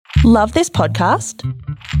Love this podcast?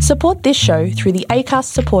 Support this show through the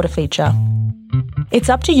Acast supporter feature. It's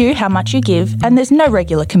up to you how much you give, and there's no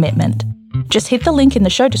regular commitment. Just hit the link in the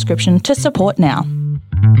show description to support now.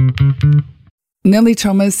 Nelly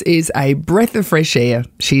Thomas is a breath of fresh air.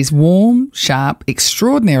 She's warm, sharp,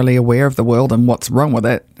 extraordinarily aware of the world and what's wrong with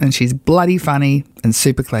it, and she's bloody funny and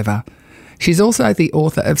super clever. She's also the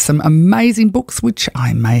author of some amazing books, which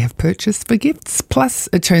I may have purchased for gifts. Plus,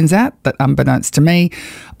 it turns out that unbeknownst to me,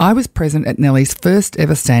 I was present at Nelly's first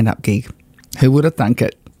ever stand-up gig. Who would have thunk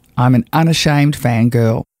it? I'm an unashamed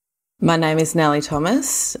fangirl. My name is Nelly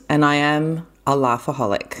Thomas and I am a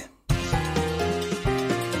laughaholic.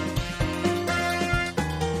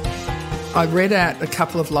 I read out a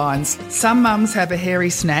couple of lines. Some mums have a hairy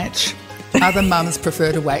snatch. Other mums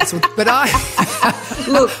prefer to wax. But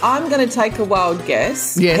Look, I'm going to take a wild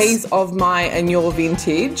guess. Yes. He's of my and your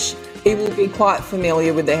vintage. He will be quite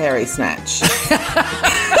familiar with the hairy snatch.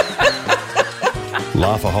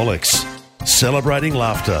 Laughaholics. Celebrating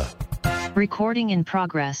laughter. Recording in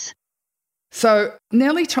progress. So,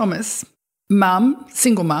 Nelly Thomas, mum,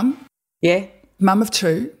 single mum. Yeah. Mum of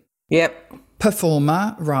two. Yep.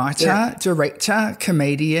 Performer, writer, director,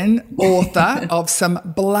 comedian, author of some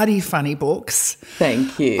bloody funny books.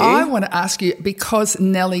 Thank you. I want to ask you, because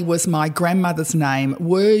Nelly was my grandmother's name,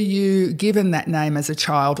 were you given that name as a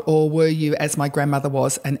child, or were you, as my grandmother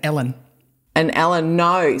was, an Ellen? An Ellen,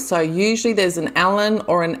 no. So usually there's an Alan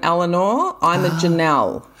or an Eleanor. I'm a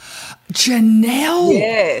Janelle. Janelle?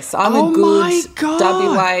 Yes, I'm a good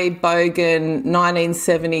WA bogan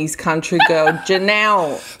 1970s country girl,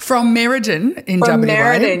 Janelle. From Merredin in WA? From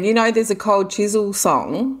Merredin. You know there's a Cold Chisel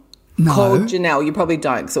song called Janelle. You probably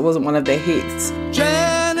don't because it wasn't one of their hits.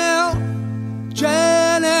 Janelle,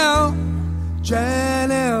 Janelle,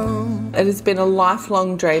 Janelle. It has been a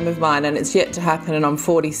lifelong dream of mine and it's yet to happen, and I'm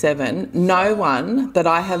 47. No one that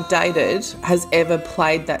I have dated has ever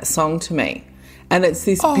played that song to me. And it's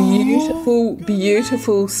this beautiful,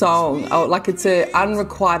 beautiful song. Oh, like it's an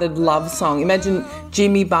unrequited love song. Imagine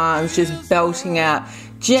Jimmy Barnes just belting out,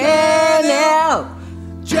 Janelle,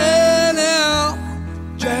 Janelle,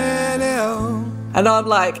 Janelle. and I'm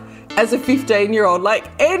like, as a 15-year-old, like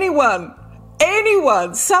anyone,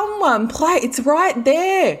 someone play. It's right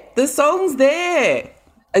there. The song's there.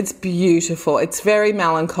 It's beautiful. It's very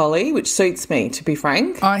melancholy, which suits me, to be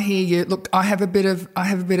frank. I hear you. Look, I have a bit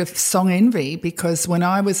of song envy, because when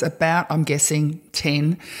I was about, I'm guessing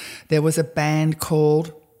 10, there was a band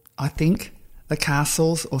called, I think, The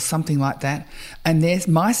Castles or something like that, and there's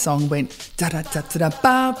my song went da da da da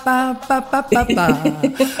ba ba ba ba ba ba ba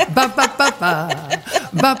ba ba ba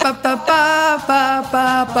ba ba ba ba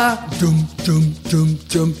ba ba dum dum dum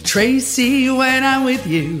dum. Tracy, when I'm with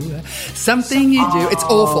you, something you do. It's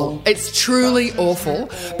awful. It's truly awful.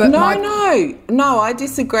 But no, I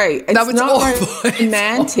disagree. It's no, it's not awful.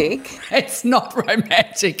 romantic. It's not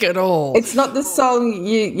romantic at all. It's not the song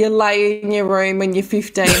you lay in your room when you're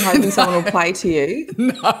 15 hoping someone will play to you.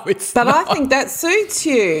 No, it's but not. I think that suits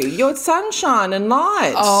you. You're sunshine and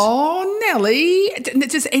light. Oh, Nelly.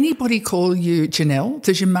 Does anybody call you Janelle?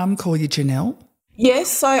 Does your mum call you Janelle? Yes,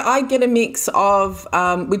 so I get a mix of,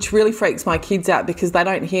 which really freaks my kids out because they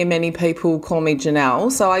don't hear many people call me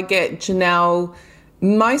Janelle. So I get Janelle,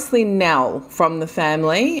 mostly Nell from the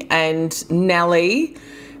family, and Nelly.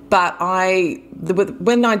 But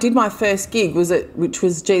when I did my first gig, which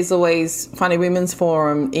was Jeez Louise Funny Women's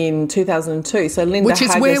Forum in 2002. So Linda Which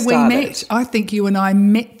is Hager where we started. met. I think you and I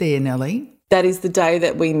met there, Nelly. That is the day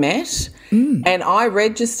that we met. And I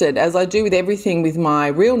registered, as I do with everything, with my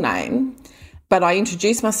real name. But I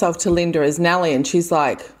introduced myself to Linda as Nelly, and she's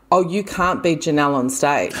like, oh, you can't be Janelle on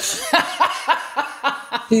stage.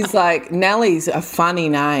 She's like, Nelly's a funny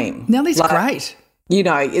name. Nelly's great. You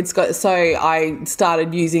know, it's got, so I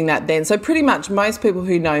started using that then. So pretty much most people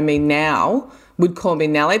who know me now would call me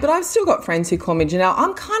Nelly, but I've still got friends who call me Janelle.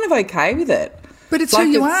 I'm kind of okay with it. But it's who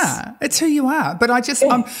you are. It's who you are. But I just,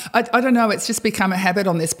 I don't know, it's just become a habit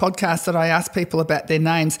on this podcast that I ask people about their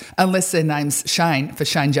names, unless their name's Shane, for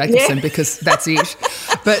Shane Jacobson, because that's it.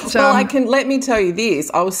 But well, let me tell you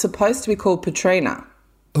this. I was supposed to be called Patrina.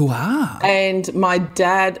 Oh, wow. And my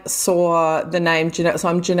dad saw the name Janelle, so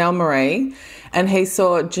I'm Janelle Marie, and he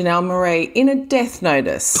saw Janelle Marie in a death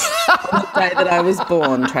notice on the day that I was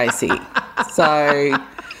born, Tracy. So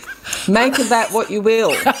make of that what you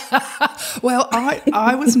will. Well,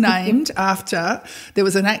 I was named after, there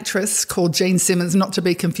was an actress called Jean Simmons, not to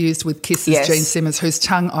be confused with Kiss's Jean Simmons, whose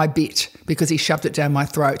tongue I bit because he shoved it down my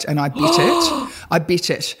throat, and I bit it. I bit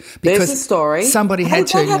it because there's a story. Somebody How had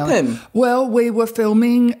did that to. happen? Well, we were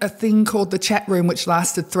filming a thing called The Chat Room, which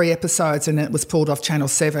lasted 3 episodes, and it was pulled off Channel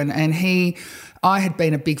 7, and he I had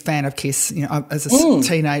been a big fan of Kiss, as a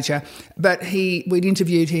teenager, but we'd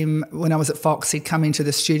interviewed him when I was at Fox. He'd come into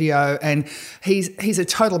the studio, and he's a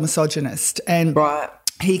total misogynist, and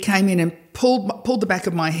he came in and pulled the back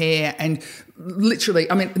of my hair and literally,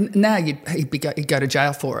 I mean, now he'd go to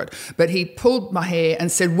jail for it, but he pulled my hair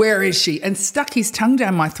and said, "Where is she?" and stuck his tongue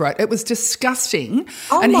down my throat. It was disgusting.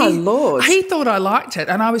 Oh, and my Lord. He thought I liked it,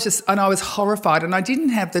 and I was horrified, and I didn't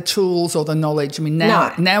have the tools or the knowledge. I mean,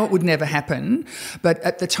 now it would never happen, but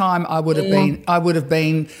at the time I would have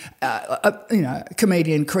been a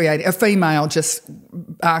comedian, creating a female just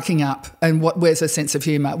arcing up, and where's her sense of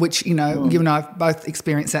humour, which, you and I have both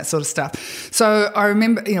experienced that sort of stuff. So I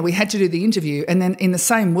remember, we had to do the interview, and then in the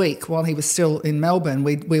same week, while he was still in Melbourne,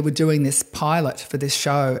 we were doing this pilot for this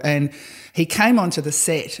show, and he came onto the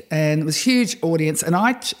set, and it was a huge audience, and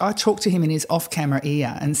I talked to him in his off-camera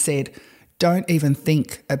ear and said, "Don't even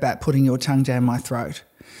think about putting your tongue down my throat."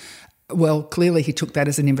 Well, clearly he took that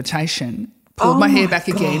as an invitation, pulled my hair back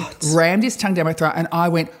again, rammed his tongue down my throat, and I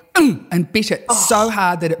went, and bit it so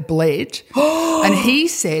hard that it bled. And he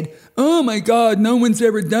said, "Oh, my God, no one's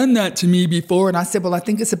ever done that to me before." And I said, "Well, I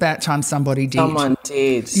think it's about time somebody did." Someone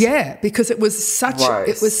did. Yeah, because it was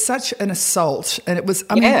such an assault, and it was,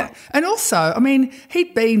 and also,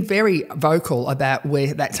 he'd been very vocal about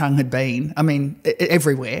where that tongue had been.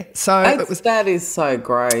 Everywhere. So that is so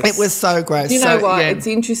gross. It was so gross. You know what? Yeah. It's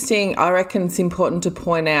interesting. I reckon it's important to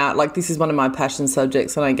point out, like, this is one of my passion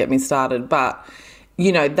subjects, so don't get me started, but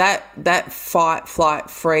that fight, flight,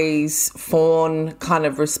 freeze, fawn kind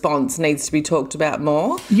of response needs to be talked about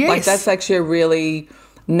more. Yes. Like, that's actually a really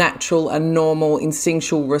natural and normal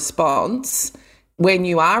instinctual response when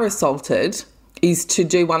you are assaulted, is to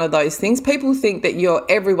do one of those things. People think that you're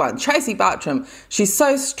everyone. Tracy Bartram, she's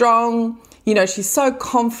so strong, she's so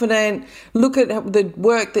confident. Look at the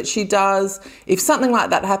work that she does. If something like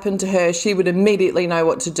that happened to her, she would immediately know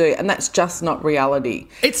what to do, and that's just not reality.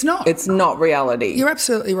 It's not. It's not reality. You're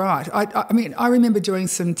absolutely right. I remember doing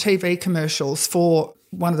some TV commercials for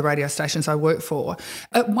one of the radio stations I work for.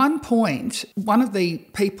 At one point, one of the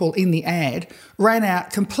people in the ad ran out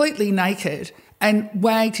completely naked and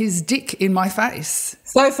wagged his dick in my face.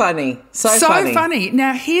 So funny. So funny.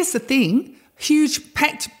 Now, here's the thing. Huge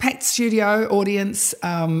packed studio audience.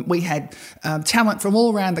 We had talent from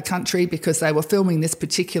all around the country because they were filming this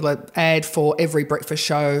particular ad for every breakfast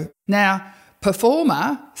show. Now,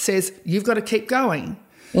 performer says, "You've got to keep going."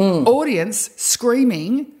 Audience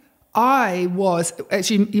screaming. I was,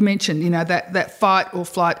 as you mentioned, that fight or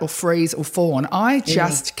flight or freeze or fawn. I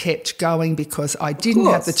just kept going because I didn't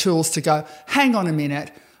have the tools to go, "Hang on a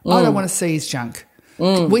minute, I don't want to see his junk.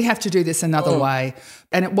 We have to do this another way."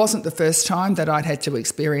 And it wasn't the first time that I'd had to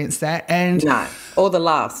experience that. And no, or the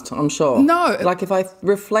last, I'm sure. No. Like, if I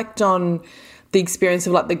reflect on the experience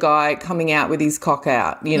of, like, the guy coming out with his cock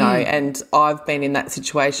out, and I've been in that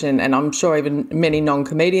situation, and I'm sure even many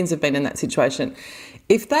non-comedians have been in that situation.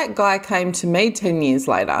 If that guy came to me 10 years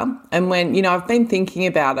later and went, I've been thinking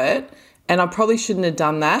about it and I probably shouldn't have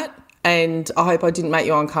done that, and I hope I didn't make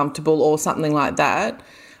you uncomfortable or something like that,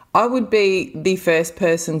 I would be the first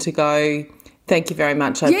person to go, "Thank you very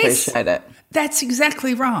much, I appreciate it." That's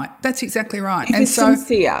exactly right. If it's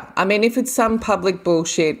sincere. If it's some public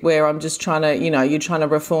bullshit where I'm just trying to, you're trying to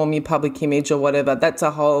reform your public image or whatever, that's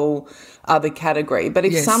a whole other category. But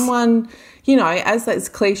if someone, as that's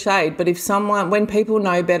cliched, but if someone, when people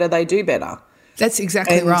know better, they do better. That's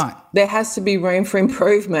exactly right. There has to be room for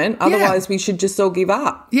improvement. Otherwise, we should just all give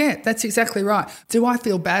up. Yeah, that's exactly right. Do I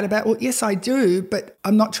feel bad about it? Well, yes, I do, but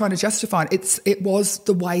I'm not trying to justify it. It was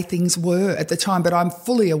the way things were at the time, but I'm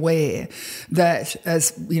fully aware that,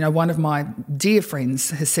 as one of my dear friends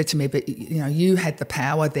has said to me, but you had the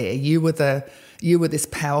power there. You were this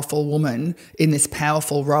powerful woman in this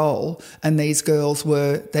powerful role, and these girls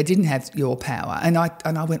they didn't have your power. And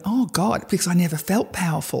I went, oh God, because I never felt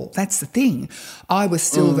powerful. That's the thing. I was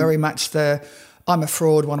still very much I'm a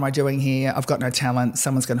fraud, what am I doing here? I've got no talent,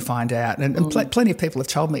 someone's going to find out. And plenty of people have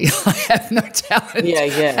told me I have no talent.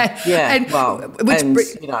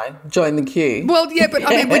 Join the queue. Well, yeah,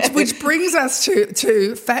 but which brings us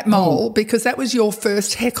to Fat Mole, because that was your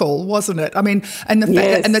first heckle, wasn't it? And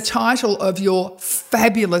the title of your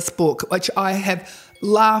fabulous book, which I have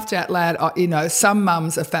laughed out loud. Some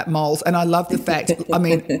mums are fat moles, and I love the fact,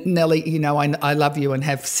 Nelly, I love you and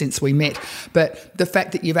have since we met, but the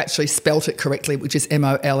fact that you've actually spelt it correctly, which is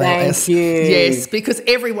Molls. Thank you. Yes, because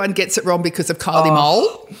everyone gets it wrong because of Kylie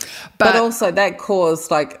Mole. But also that caused,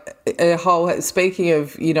 like, a whole, speaking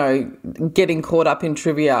of, getting caught up in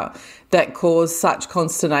trivia, that caused such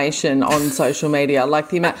consternation on social media. Like,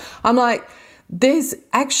 the amount, I'm like, There's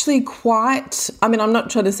actually quite, I mean, I'm not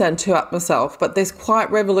trying to sound too up myself, but there's quite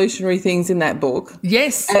revolutionary things in that book.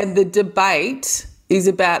 Yes. And the debate is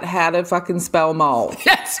about how to fucking spell mole.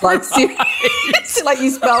 That's like, right. It's like you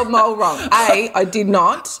spelled mole wrong. A, I did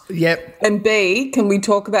not. Yep. And B, can we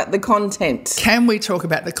talk about the content? Can we talk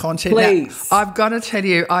about the content? Please. Now, I've got to tell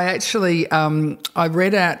you, I actually I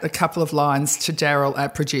read out a couple of lines to Daryl, our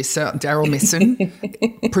producer, Daryl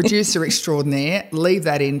Misson, producer extraordinaire. Leave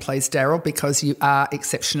that in, please, Daryl, because you are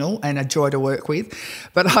exceptional and a joy to work with.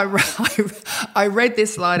 But I read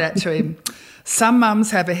this line out to him. Some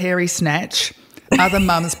mums have a hairy snatch. Other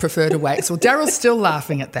mums prefer to wax. Well, Daryl's still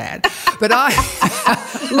laughing at that. But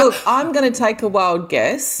Look, I'm going to take a wild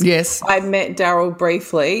guess. Yes. I met Daryl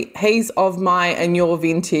briefly. He's of my and your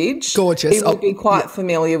vintage. Gorgeous. He would be quite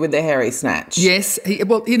familiar with the hairy snatch. Yes.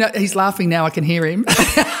 He's laughing now. I can hear him.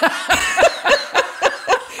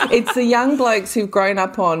 It's the young blokes who've grown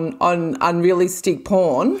up on unrealistic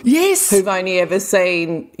porn. Yes. Who've only ever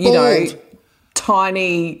seen,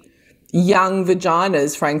 tiny young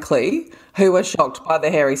vaginas, frankly, who are shocked by the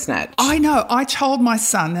hairy snatch. I know. I told my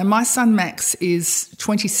son, and my son Max is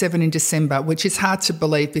 27 in December, which is hard to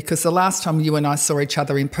believe because the last time you and I saw each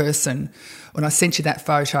other in person, when I sent you that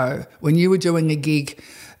photo, when you were doing a gig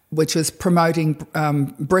which was promoting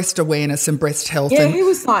breast awareness and breast health. Yeah, and he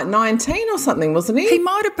was like 19 or something, wasn't he? He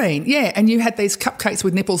might have been, yeah. And you had these cupcakes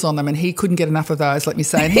with nipples on them and he couldn't get enough of those, let me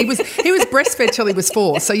say. And he was breastfed till he was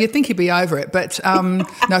 4, so you'd think he'd be over it. But no,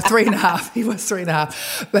 3.5. He was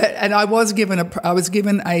 3.5. And I was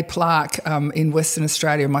given a plaque in Western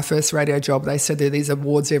Australia, my first radio job. They said there are these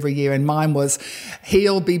awards every year, and mine was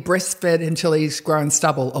he'll be breastfed until he's grown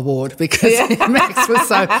stubble award because Max was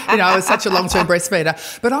so, was such a long-term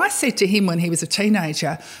breastfeeder. But I said to him when he was a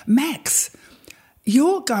teenager, Max,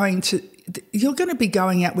 you're going to be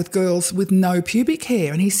going out with girls with no pubic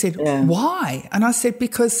hair. And he said, why? And I said,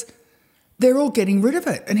 because they're all getting rid of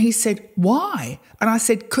it. And he said, why? And I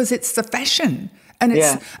said, because it's the fashion. And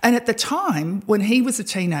and at the time when he was a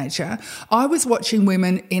teenager, I was watching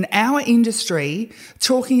women in our industry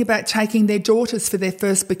talking about taking their daughters for their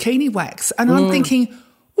first bikini wax. And I'm thinking,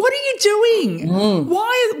 what are you doing?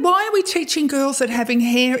 Why are we teaching girls that having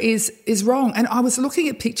hair is wrong? And I was looking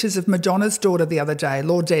at pictures of Madonna's daughter the other day,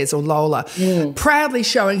 Lourdes or Lola, proudly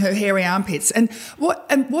showing her hairy armpits. And what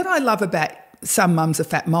I love about some mums are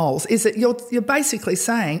fat moles is that you're basically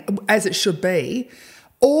saying, as it should be,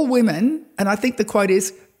 all women, and I think the quote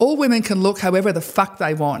is, all women can look however the fuck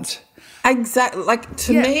they want. Exactly. Like,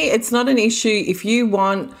 to me, it's not an issue. If you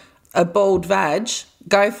want a bald vag,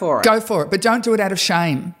 go for it. Go for it, but don't do it out of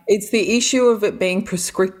shame. It's the issue of it being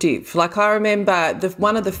prescriptive. Like, I remember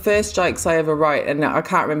one of the first jokes I ever wrote, and I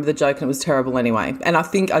can't remember the joke and it was terrible anyway, and I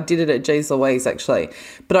think I did it at G's Louise actually,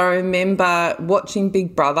 but I remember watching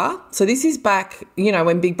Big Brother. So this is back,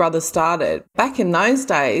 when Big Brother started. Back in those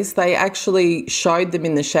days, they actually showed them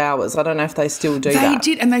in the showers. I don't know if they still do that. They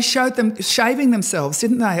did, and they showed them shaving themselves,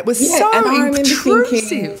 didn't they? It was and I remember intrusive.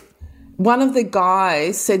 Thinking, one of the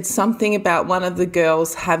guys said something about one of the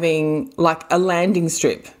girls having like a landing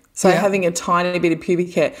strip, so having a tiny bit of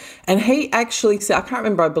pubic hair. And he actually said, I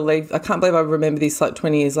can't believe I remember this like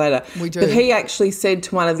 20 years later. We do. But he actually said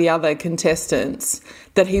to one of the other contestants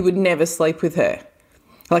that he would never sleep with her.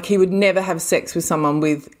 Like, he would never have sex with someone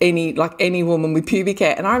with any woman with pubic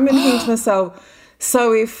hair. And I remember thinking to myself,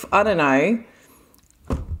 so if, I don't know,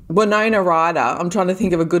 Winona Ryder, I'm trying to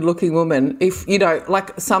think of a good-looking woman, if,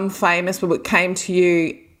 like some famous woman came to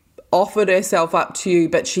you, offered herself up to you,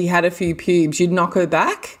 but she had a few pubes, you'd knock her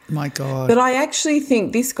back? My God. But I actually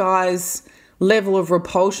think this guy's level of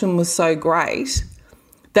repulsion was so great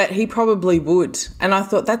that he probably would. And I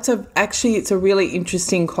thought it's a really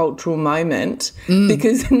interesting cultural moment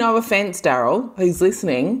because, no offence, Daryl, who's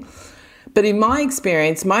listening, but in my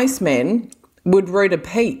experience, most men would root a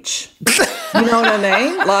peach. You know what I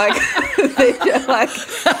mean? Like,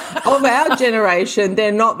 of our generation,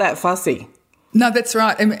 they're not that fussy. No, that's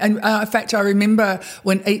right. And in fact, I remember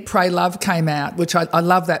when Eat, Pray, Love came out, which I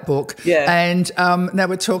love that book. Yeah. And they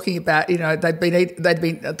were talking about, they'd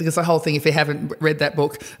been, because the whole thing, if you haven't read that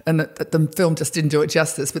book, and the film just didn't do it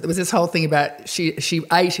justice, but there was this whole thing about she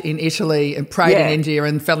ate in Italy and prayed in India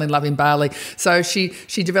and fell in love in Bali. So she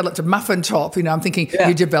developed a muffin top. I'm thinking,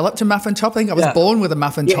 you developed a muffin top? I think I was born with a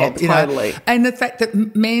muffin top. Totally. And the fact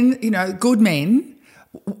that men, good men,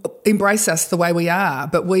 embrace us the way we are,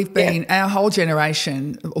 but we've been our whole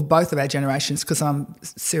generation, or both of our generations, because I'm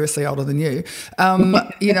seriously older than you.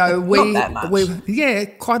 Not that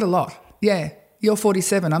much. Quite a lot. Yeah, you're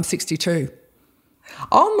 47, I'm 62.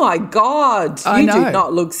 Oh my God, you do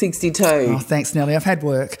not look 62. Oh, thanks, Nelly. I've had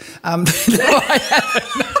work. No, I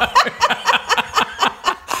haven't. No.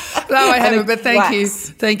 No, I haven't, but thank you. Wax.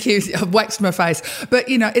 Thank you. I've waxed my face. But,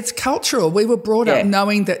 it's cultural. We were brought up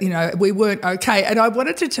knowing that, we weren't okay. And I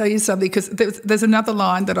wanted to tell you something because there's another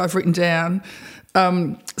line that I've written down.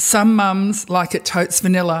 Some mums like it totes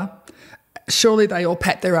vanilla. Surely they all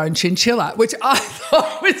pat their own chinchilla, which I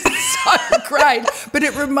thought was so great. But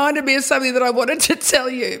it reminded me of something that I wanted to tell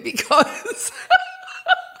you because...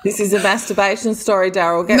 This is a masturbation story,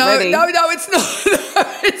 Daryl. Get ready. No, it's not. No,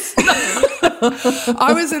 it's not.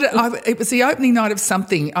 It was the opening night of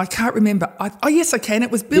something. I can't remember. Yes, I can. It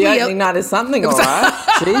was Billy. The opening night of something, all right.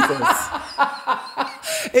 Jesus.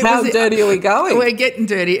 How dirty are we going? We're getting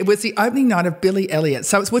dirty. It was the opening night of Billy Elliot.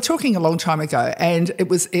 So we're talking a long time ago, and it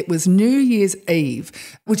was New Year's Eve,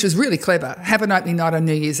 which was really clever. Have an opening night on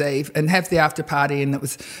New Year's Eve and have the after party, and it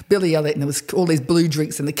was Billy Elliot, and there was all these blue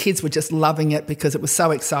drinks, and the kids were just loving it because it was so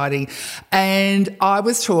exciting. And I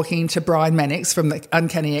was talking to Brian Mannix from the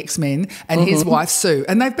Uncanny X-Men and his wife Sue,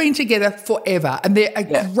 and they've been together forever, and they're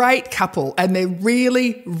a great couple, and they're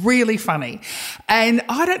really, really funny. And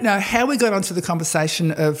I don't know how we got onto the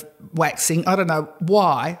conversation of waxing. I don't know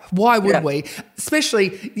why. Why would we?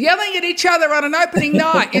 Especially yelling at each other on an opening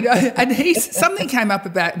night, And something came up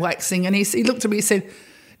about waxing, and he looked at me and said,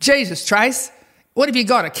 "Jesus, Trace, what have you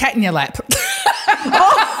got? A cat in your lap?"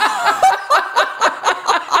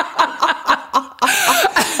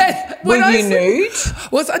 Were you nude?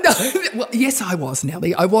 Well, yes, I was,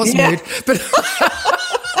 Nelly. I was nude, but.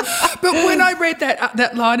 But when I read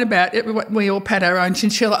that line about it, we all pat our own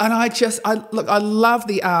chinchilla, and I love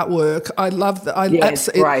the artwork. I love it's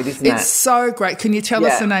great, isn't it? It's so great. Can you tell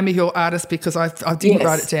us the name of your artist, because I didn't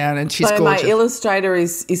write it down, and she's gorgeous. My illustrator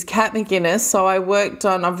is Kat McGuinness. So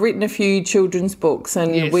I've written a few children's books,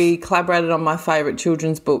 and we collaborated on my favourite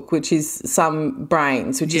children's book, which is Some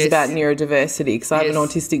Brains, which is about neurodiversity, because I have an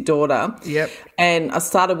autistic daughter. Yep. And I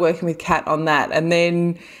started working with Kat on that, and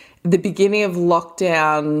then the beginning of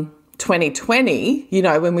lockdown 2020,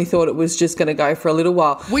 when we thought it was just going to go for a little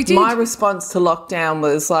while. We did. My response to lockdown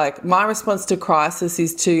was my response to crisis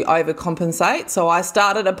is to overcompensate. So I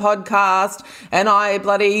started a podcast, and I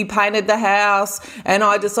bloody painted the house, and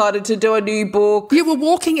I decided to do a new book. You were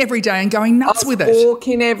walking every day and going nuts with it. I was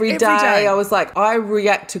walking every day. I was like, I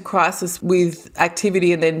react to crisis with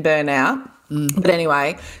activity and then burn out. But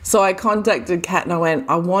anyway, so I contacted Kat and I went,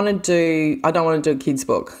 I don't want to do a kid's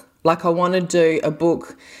book. I want to do a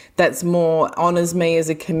book that's more honours me as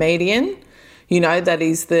a comedian, that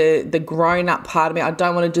is the grown-up part of me. I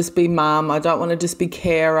don't want to just be mum. I don't want to just be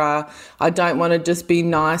carer. I don't want to just be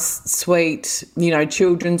nice, sweet,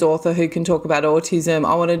 children's author who can talk about autism.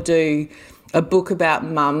 I want to do a book about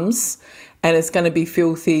mums, and it's going to be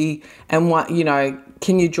filthy and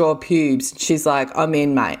can you draw pubes? She's like, I'm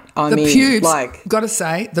in, mate. I'm in. Pubes, got to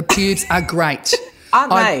say, the pubes are great.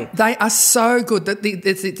 Aren't they? They are so good.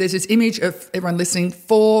 There's this image of everyone listening,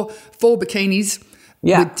 four bikinis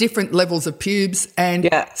with different levels of pubes, and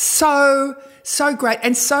so great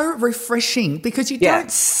and so refreshing because you don't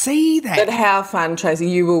see that. But how fun, Tracy,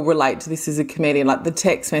 you will relate to this as a comedian, like the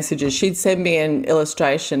text messages. She'd send me an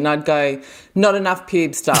illustration and I'd go, not enough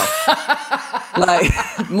pube stuff.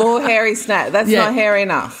 More hairy snap. That's not hairy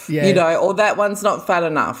enough, or that one's not fat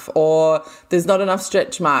enough, or there's not enough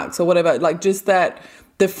stretch marks or whatever. Just that,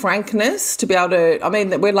 the frankness to be able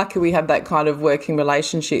to, we're lucky we have that kind of working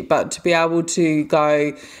relationship, but to be able to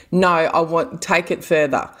go, no, take it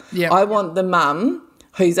further. Yep. I want the mum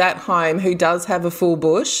who's at home, who does have a full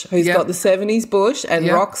bush, who's got the 70s bush and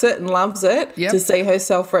rocks it and loves it, to see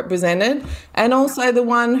herself represented, and also the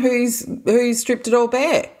one who's stripped it all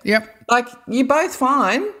bare. Yep. You're both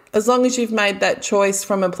fine as long as you've made that choice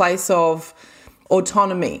from a place of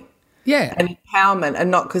autonomy and empowerment,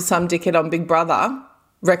 and not because some dickhead on Big Brother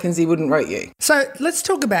reckons he wouldn't root you. So let's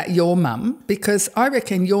talk about your mum, because I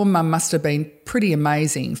reckon your mum must have been pretty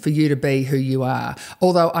amazing for you to be who you are,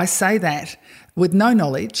 although I say that with no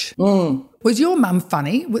knowledge. Was your mum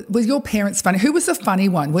funny? Was your parents funny? Who was the funny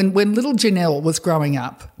one when little Janelle was growing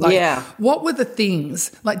up? What were the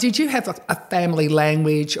things? Did you have a family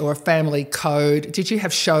language or a family code? Did you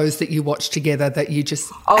have shows that you watched together that you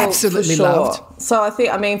just absolutely loved? So I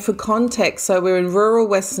think, for context, so we're in rural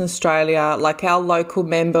Western Australia. Our local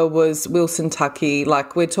member was Wilson Tucky.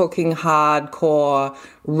 We're talking hardcore,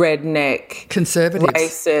 redneck, conservative,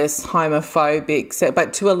 racist, homophobic,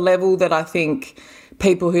 but to a level that I think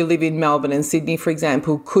people who live in Melbourne and Sydney, for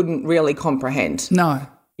example, couldn't really comprehend. No.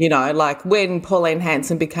 When Pauline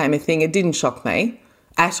Hanson became a thing, it didn't shock me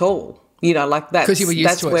at all. That's, 'cause you were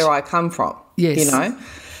used to it. That's where I come from. Yes.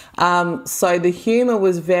 So the humour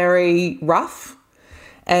was very rough,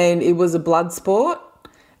 and it was a blood sport.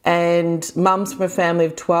 And mum's from a family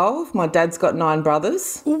of 12. My dad's got 9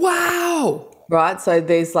 brothers. Wow. Right? So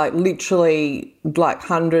there's like literally like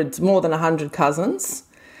hundreds, more than 100 cousins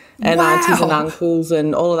and aunties and uncles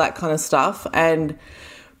and all of that kind of stuff. And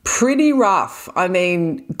pretty rough. I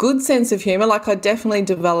mean, good sense of humour. Like I definitely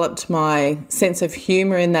developed my sense of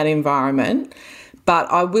humour in that environment.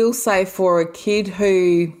 But I will say for a kid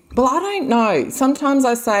who, well, I don't know. Sometimes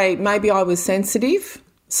I say maybe I was sensitive,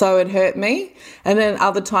 so it hurt me. And then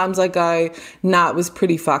other times I go, nah, it was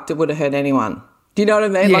pretty fucked. It would have hurt anyone. Do you know what I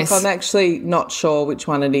mean? Yes. Like I'm actually not sure which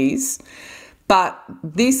one it is. But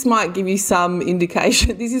this might give you some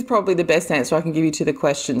indication. This is probably the best answer I can give you to the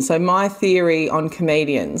question. So my theory on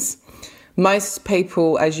comedians, most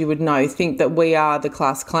people, as you would know, think that we are the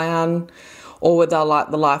class clown or they're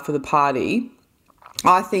like the life of the party.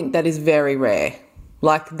 I think that is very rare.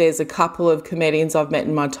 Like there's a couple of comedians I've met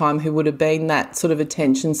in my time who would have been that sort of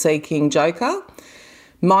attention-seeking joker.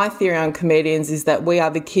 My theory on comedians is that we are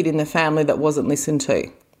the kid in the family that wasn't listened to,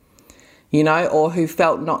 you know, or who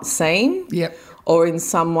felt not seen. Yep. Or in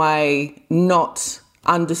some way not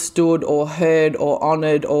understood or heard or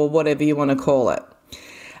honoured or whatever you want to call it.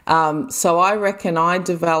 So I reckon I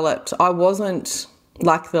wasn't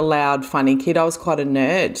like the loud, funny kid. I was quite a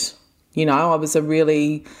nerd. You know, I was a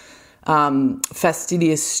really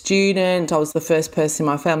fastidious student. I was the first person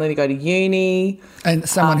in my family to go to uni. And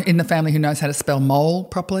someone in the family who knows how to spell mole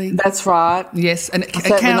properly. That's right. Yes. And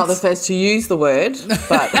certainly not the first to use the word,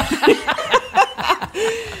 but...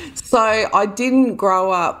 So I didn't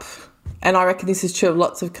grow up, and I reckon this is true of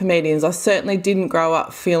lots of comedians, I certainly didn't grow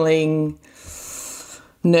up feeling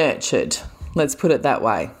nurtured, let's put it that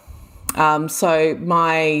way. So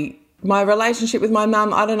my relationship with my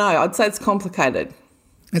mum, I don't know, I'd say it's complicated.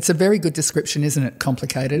 It's a very good description, isn't it?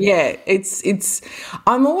 Complicated. Yeah,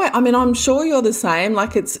 I'm sure you're the same.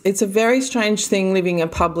 Like it's a very strange thing living a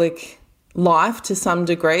public life to some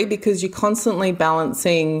degree because you're constantly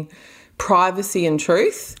balancing privacy and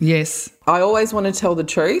truth. Yes. I always want to tell the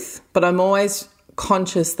truth, but I'm always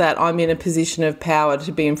conscious that I'm in a position of power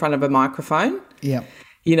to be in front of a microphone. Yeah.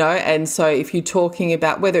 You know, and so if you're talking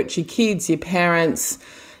about whether it's your kids, your parents,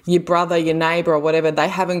 your brother, your neighbour or whatever, they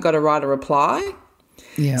haven't got a right to reply.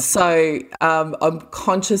 Yeah. So I'm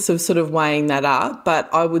conscious of sort of weighing that up,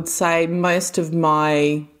 but I would say most of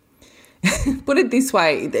my put it this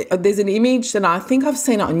way, there's an image that I think I've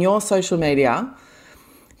seen it on your social media.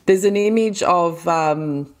 There's an image of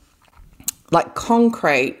like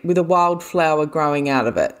concrete with a wildflower growing out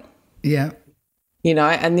of it. Yeah. You know,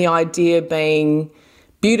 and the idea being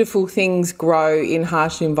beautiful things grow in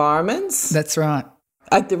harsh environments. That's right.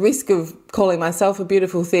 At the risk of calling myself a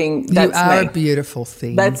beautiful thing, that's me. You are a beautiful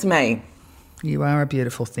thing. That's me. You are a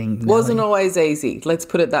beautiful thing, Nelly. Wasn't always easy, let's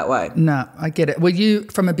put it that way. No, I get it. Were you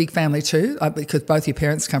from a big family too? Because both your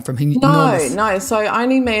parents come from No. So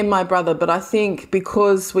only me and my brother, but I think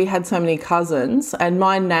because we had so many cousins and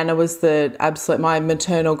my nana was my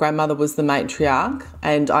maternal grandmother was the matriarch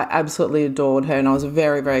and I absolutely adored her and I was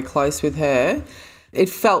very, very close with her. It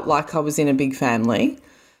felt like I was in a big family.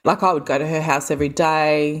 Like I would go to her house every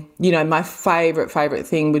day. You know, my favourite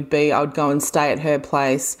thing would be I would go and stay at her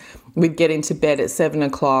place. We'd get into bed at 7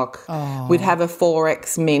 o'clock. Oh. We'd have a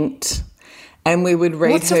 4X mint and we would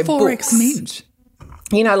read her books. What's a 4X mint?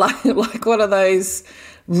 You know, like one of those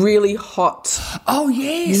really hot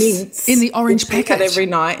mints. In the orange packet. Every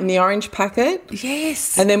night in the orange packet.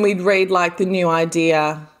 Yes. And then we'd read like The New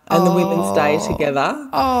Idea and The Women's Day together.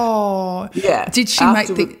 Oh. Yeah. Did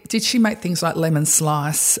she make things like lemon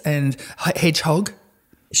slice and hedgehog?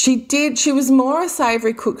 She did. She was more a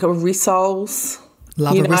savoury cook of rissoles.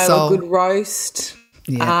 Love a rissole. A good roast.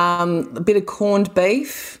 Yeah. A bit of corned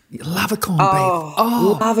beef. Love a corned beef.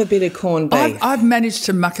 Oh, love a bit of corned beef. I've managed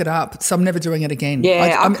to muck it up, so I'm never doing it again.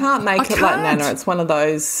 Yeah, I can't make it like Nana. It's one of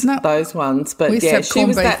those ones. But yeah, she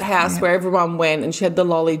was that house where everyone went and she had the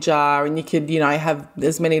lolly jar and you could, you know, have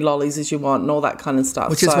as many lollies as you want and all that kind of stuff.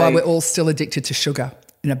 Which is why we're all still addicted to sugar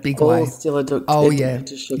in a big way. All still addicted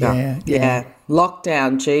to sugar. Yeah.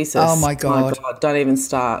 Lockdown, Jesus. Oh, my God. Don't even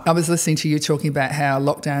start. I was listening to you talking about how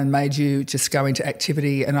lockdown made you just go into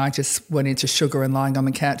activity and I just went into sugar and lying on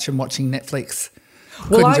the couch and watching Netflix.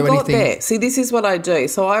 Well, I got there. See, this is what I do.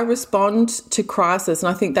 So I respond to crisis,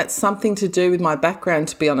 and I think that's something to do with my background,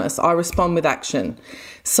 to be honest. I respond with action.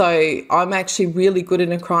 So I'm actually really good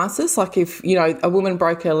in a crisis. Like if, you know, a woman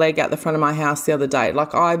broke her leg out the front of my house the other day,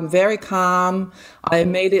 like I'm very calm. I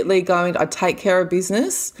immediately I take care of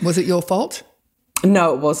business. Was it your fault?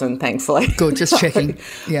 No, it wasn't, thankfully. Good, just checking.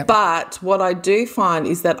 Yeah. But what I do find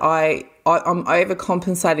is that I'm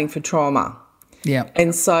overcompensating for trauma. Yeah.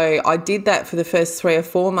 And so I did that for the first 3 or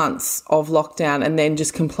 4 months of lockdown, and then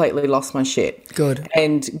just completely lost my shit. Good.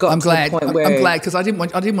 And got to the point where I'm glad, because I didn't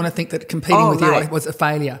want to think that competing with you was a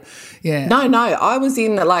failure. Yeah. No, I was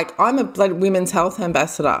in, like, I'm a bloody women's health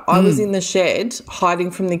ambassador. I was in the shed hiding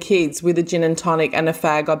from the kids with a gin and tonic and a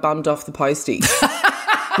fag I bummed off the postie.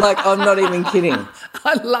 Like, I'm not even kidding.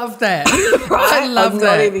 I love that. Right? I love I'm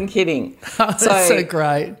that. not even kidding. Oh, that's so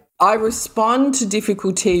great. I respond to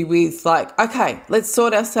difficulty with, like, okay, let's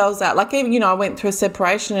sort ourselves out. Like, even, I went through a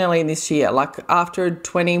separation early this year, like after a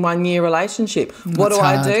 21-year relationship. What do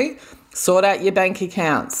I do? Sort out your bank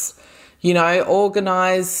accounts,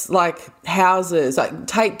 organise, like, houses, like,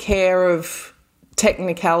 take care of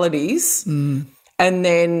technicalities, and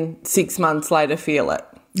then 6 months later feel it.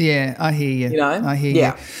 Yeah, I hear you. I hear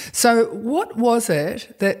you. So what was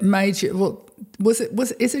it that made you, well,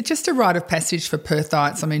 is it just a rite of passage for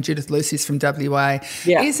Perthites? I mean, Judith Lucy's from WA.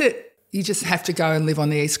 Yeah. Is it you just have to go and live on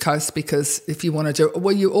the East Coast because if you want to do,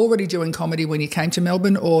 were you already doing comedy when you came to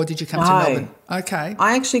Melbourne, or did you come to Melbourne? Okay.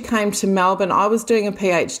 I actually came to Melbourne. I was doing a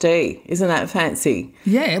PhD. Isn't that fancy?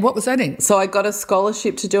 Yeah. What was that in? So I got a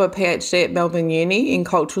scholarship to do a PhD at Melbourne Uni in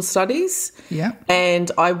cultural studies. Yeah.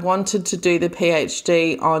 And I wanted to do the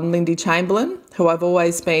PhD on Lindy Chamberlain, who I've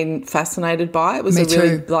always been fascinated by. It was Me a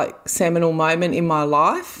really too. Seminal moment in my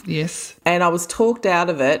life. Yes. And I was talked out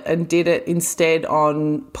of it and did it instead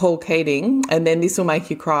on Paul Keating. And then this will make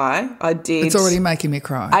you cry. I did. It's already making me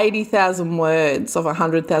cry. 80,000 words of a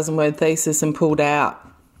 100,000 word thesis and pulled out.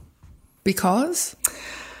 Because?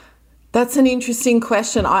 That's an interesting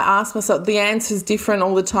question. I ask myself, the answer is different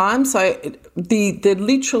all the time. So the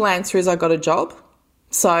literal answer is I got a job.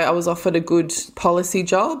 So I was offered a good policy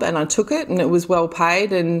job and I took it, and it was well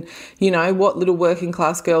paid. And, what little working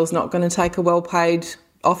class girl's not going to take a well paid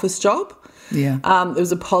office job? Yeah. It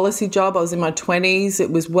was a policy job. I was in my 20s.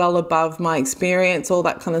 It was well above my experience, all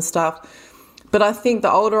that kind of stuff. But I think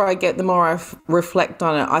the older I get, the more I reflect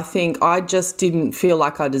on it. I think I just didn't feel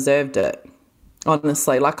like I deserved it,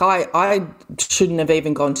 honestly. Like I shouldn't have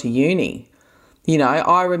even gone to uni.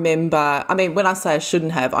 I remember, when I say I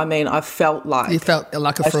shouldn't have, I felt like... You felt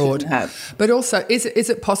like a fraud. Shouldn't have. But also, is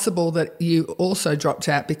it possible that you also dropped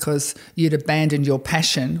out because you'd abandoned your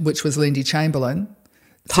passion, which was Lindy Chamberlain,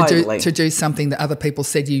 Totally. to do something that other people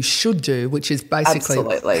said you should do, which is basically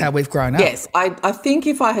Absolutely. how we've grown up? Yes, I think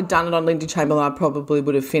if I had done it on Lindy Chamberlain, I probably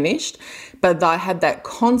would have finished. But I had that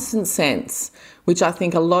constant sense, which I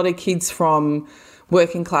think a lot of kids from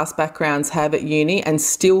working class backgrounds have at uni and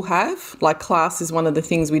still have. Like, class is one of the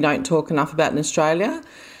things we don't talk enough about in Australia.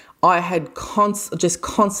 I had just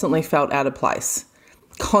constantly felt out of place,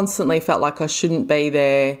 constantly felt like I shouldn't be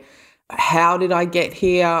there. How did I get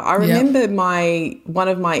here? I remember one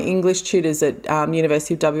of my English tutors at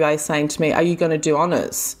University of WA saying to me, "Are you going to do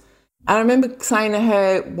honours?" And I remember saying to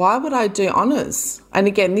her, "Why would I do honours?" And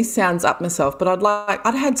again, this sounds up myself, but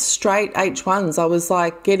I'd had straight H1s. I was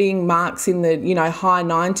like getting marks in the, high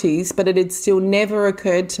 90s, but it had still never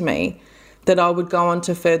occurred to me that I would go on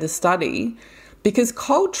to further study, because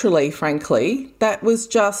culturally, frankly, that was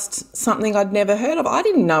just something I'd never heard of. I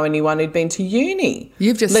didn't know anyone who'd been to uni.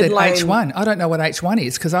 You've just said H1. I don't know what H1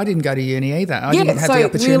 is because I didn't go to uni either. I didn't have the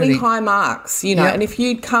opportunity. Really high marks, and if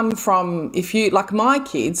you'd come from, like my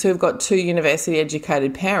kids who have got 2 university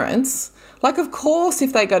educated parents, like, of course,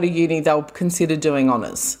 if they go to uni, they'll consider doing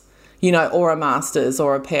honours, or a master's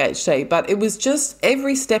or a PhD. But it was just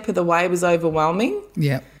every step of the way was overwhelming.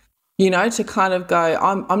 Yeah. To kind of go,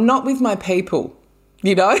 I'm not with my people,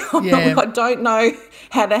 I don't know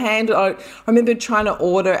how to handle it. I remember trying to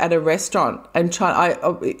order at a restaurant and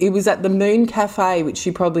it was at the Moon Cafe, which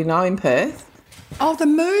you probably know in Perth. Oh, the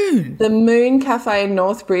Moon. The Moon Cafe in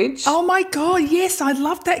Northbridge. Oh, my God, yes, I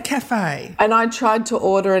love that cafe. And I tried to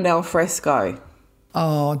order an al fresco.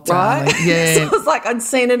 Oh, darling, right? yeah. So I was like, I'd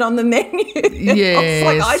seen it on the menu. Yes.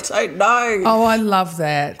 I was like, I don't know. Oh, I love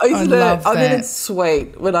that. Isn't I love that. It's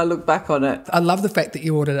sweet when I look back on it. I love the fact that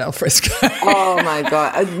you ordered al fresco. Oh, my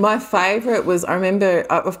God. My favourite was, I remember,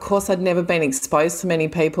 of course, I'd never been exposed to many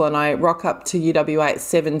people, and I rock up to UWA at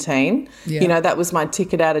 17. Yeah. That was my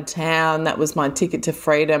ticket out of town. That was my ticket to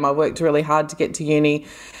freedom. I worked really hard to get to uni.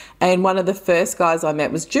 And one of the first guys I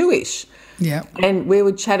met was Jewish. Yeah. And we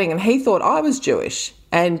were chatting and he thought I was Jewish.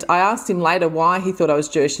 And I asked him later why he thought I was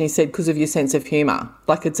Jewish, and he said, because of your sense of humour.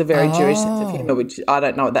 Like, it's a very Jewish sense of humour, which I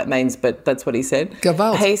don't know what that means, but that's what he said.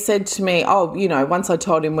 Gewalt. He said to me, once I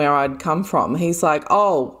told him where I'd come from, he's like,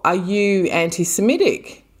 "Oh, are you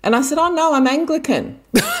anti-Semitic?" And I said, "Oh, no, I'm Anglican."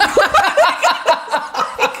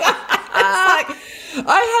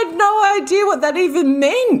 I had no idea what that even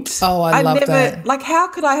meant. Oh, I love that. Like, how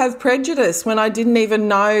could I have prejudice when I didn't even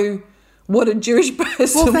know what a Jewish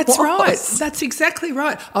person Well, that's was. right. That's exactly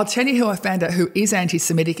right. I'll tell you who I found out who is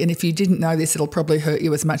anti-Semitic, and if you didn't know this, it'll probably hurt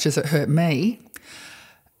you as much as it hurt me.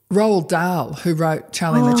 Roald Dahl, who wrote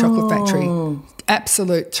Charlie and the Chocolate Factory,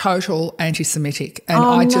 absolute, total anti-Semitic. And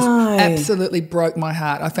I just absolutely broke my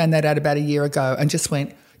heart. I found that out about a year ago and just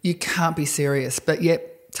went, you can't be serious. But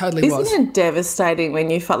yet, totally was. Isn't it devastating when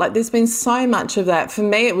you felt like there's been so much of that? For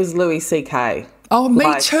me, it was Louis C.K. Oh, me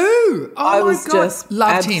too. Oh, I was my God. just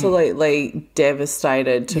Loved him. absolutely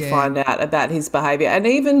devastated to find out about his behaviour, and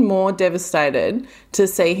even more devastated to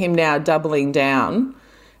see him now doubling down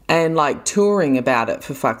and like touring about it,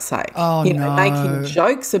 for fuck's sake. Oh, no. Making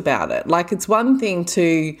jokes about it. Like, it's one thing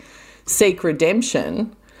to seek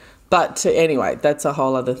redemption, but anyway, that's a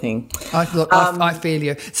whole other thing. I feel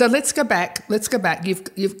you. So let's go back.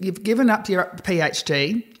 You've given up your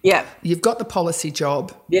PhD. Yeah. You've got the policy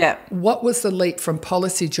job. Yeah. What was the leap from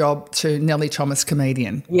policy job to Nelly Thomas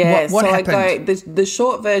comedian? Yeah. What happened? The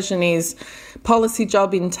short version is policy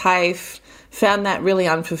job in TAFE, found that really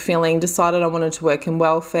unfulfilling, decided I wanted to work in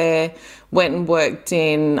welfare, went and worked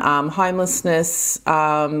in homelessness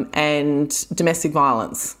and domestic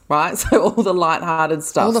violence, right? So all the lighthearted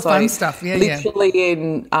stuff. All the fun stuff, literally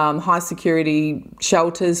in high security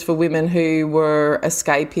shelters for women who were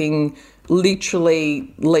escaping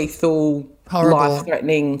literally lethal, horrible,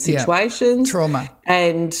 life-threatening situations. Trauma.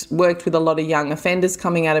 And worked with a lot of young offenders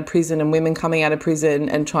coming out of prison and women coming out of prison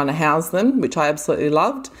and trying to house them, which I absolutely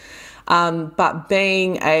loved. But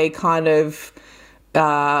being a kind of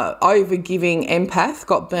over-giving empath,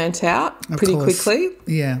 got burnt out pretty quickly.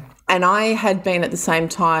 Yeah. And I had been at the same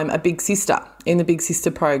time a big sister in the Big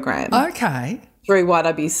Sister program. Okay. Through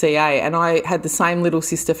YWCA. And I had the same little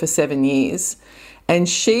sister for 7 years. And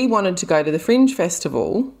she wanted to go to the Fringe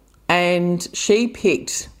Festival and she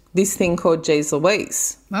picked this thing called Jeez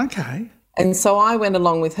Louise. Okay. And so I went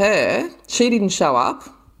along with her. She didn't show up.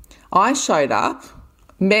 I showed up,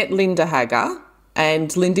 met Linda Hagger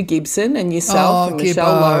and Linda Gibson and yourself and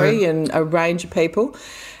Michelle Laurie and a range of people.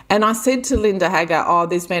 And I said to Linda Hagger,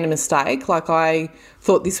 there's been a mistake. Like, I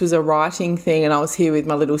thought this was a writing thing and I was here with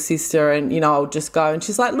my little sister and, I'll just go. And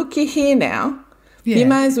she's like, look, you're here now. Yeah. You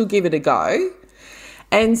may as well give it a go.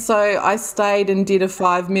 And so I stayed and did a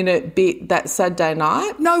 5-minute bit that Saturday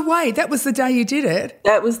night. No way. That was the day you did it?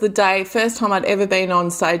 That was the day, first time I'd ever been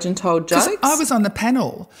on stage and told jokes. I was on the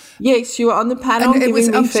panel. Yes, you were on the panel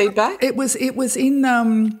giving me feedback. It was in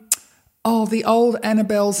the old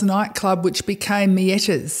Annabelle's nightclub, which became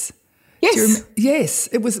Mietta's. Yes. Yes.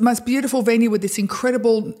 It was the most beautiful venue with this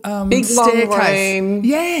incredible big staircase. Long room.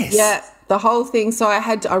 Yes. Yeah. The whole thing. So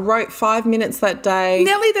I wrote 5 minutes that day.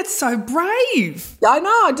 Nelly, that's so brave. I know.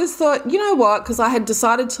 I just thought, you know what, because I had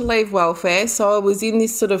decided to leave welfare. So I was in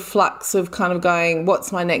this sort of flux of kind of going,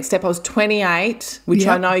 what's my next step? I was 28, which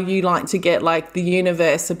I know you like to get like the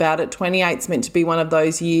universe about it. 28's meant to be one of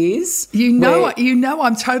those years. You know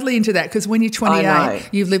I'm totally into that because when you're 28,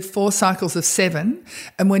 you've lived 4 cycles of 7.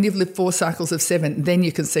 And when you've lived 4 cycles of 7, then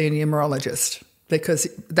you can see a numerologist. Because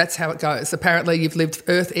that's how it goes. Apparently you've lived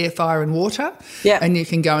earth, air, fire and water and you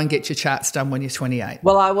can go and get your charts done when you're 28.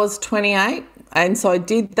 Well, I was 28 and so I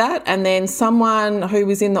did that, and then someone who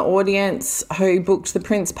was in the audience who booked the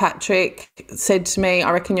Prince Patrick said to me,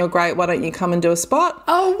 I reckon you're great, why don't you come and do a spot?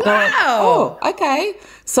 Oh, wow. Okay.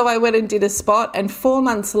 So I went and did a spot, and 4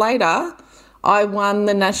 months later I won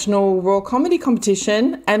the National Raw Comedy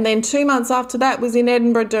Competition, and then 2 months after that was in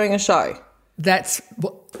Edinburgh doing a show.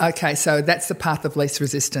 Okay, so that's the path of least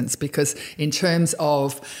resistance, because in terms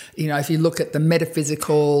of, if you look at the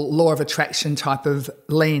metaphysical law of attraction type of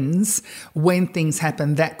lens, when things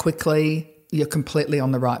happen that quickly, you're completely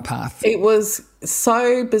on the right path. It was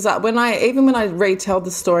so bizarre. Even when I retell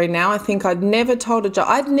the story now, I think I'd never told a joke.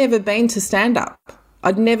 I'd never been to stand-up.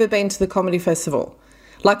 I'd never been to the comedy festival.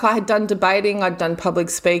 Like, I had done debating, I'd done public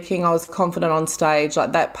speaking, I was confident on stage,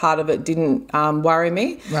 like that part of it didn't worry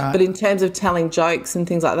me. Right. But in terms of telling jokes and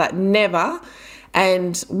things like that, never.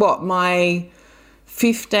 And my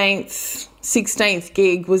 15th, 16th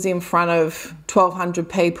gig was in front of 1,200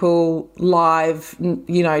 people live,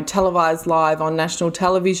 televised live on national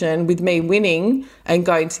television with me winning and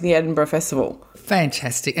going to the Edinburgh Festival.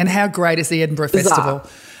 Fantastic. And how great is the Edinburgh Festival?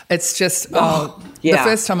 It's just, The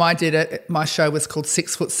first time I did it, my show was called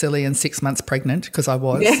 6 Foot Silly and 6 Months Pregnant, because I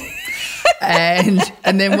was. Yeah.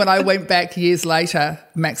 And then when I went back years later,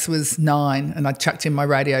 Max was 9 and I chucked in my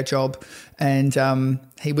radio job, and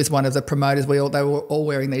he was one of the promoters. They were all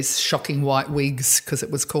wearing these shocking white wigs because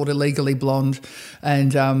it was called Illegally Blonde,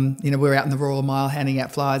 and we were out in the Royal Mile handing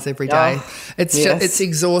out flyers every day. It's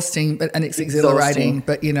exhausting, and it's exhilarating.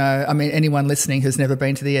 But anyone listening who's never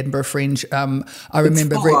been to the Edinburgh Fringe, I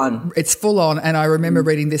remember it's full on, and I remember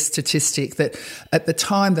reading this statistic that at the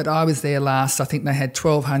time that I was there last, I think they had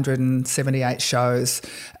 1,278 shows,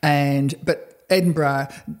 but Edinburgh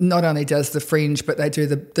not only does the Fringe, but they do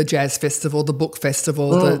the Jazz Festival, the Book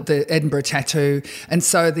Festival, the Edinburgh Tattoo, and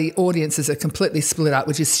so the audiences are completely split up,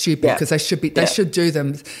 which is stupid because they should do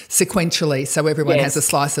them sequentially so everyone has a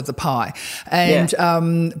slice of the pie. And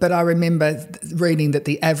but I remember reading that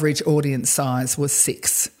the average audience size was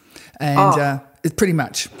 6, and it's pretty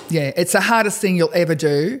much, it's the hardest thing you'll ever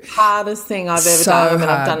do. Hardest thing I've ever done.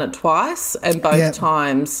 I've done it twice, and both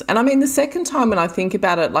times. And I mean, the second time when I think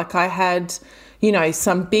about it, like I had,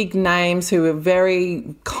 some big names who were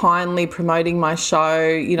very kindly promoting my show,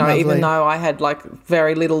 even though I had like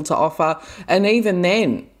very little to offer. And even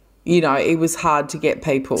then, it was hard to get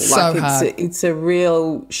people. It's a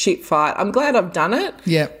real shit fight. I'm glad I've done it.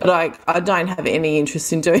 Yeah. But I don't have any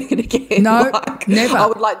interest in doing it again. No, never. I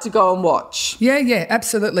would like to go and watch. Yeah,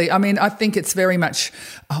 absolutely. I mean, I think it's very much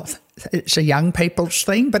it's a young people's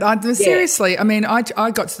thing. But seriously, I mean, I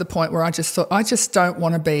got to the point where I just thought, I just don't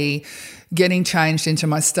want to be getting changed into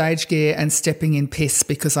my stage gear and stepping in piss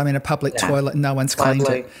because I'm in a public toilet and no one's cleaned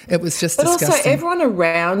it. It was just disgusting. But also everyone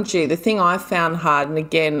around you, the thing I found hard, and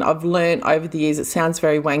again, I've learned over the years, it sounds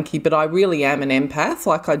very wanky, but I really am an empath.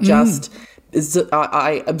 Like I just,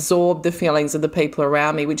 I absorb the feelings of the people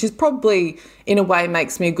around me, which is probably in a way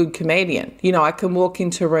makes me a good comedian. I can walk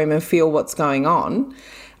into a room and feel what's going on.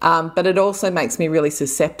 But it also makes me really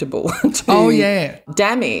susceptible to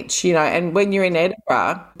damage, and when you're in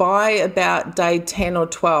Edinburgh, by about day 10 or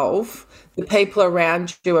 12, the people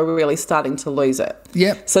around you are really starting to lose it.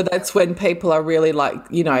 Yep. So that's when people are really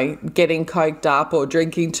getting coked up or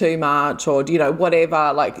drinking too much or,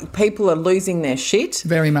 whatever. Like people are losing their shit.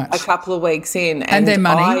 Very much. A couple of weeks in. And their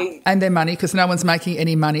money. Because no one's making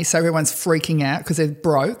any money. So everyone's freaking out because they're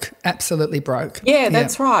broke, absolutely broke. Yeah,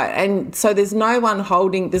 that's right. And so there's no one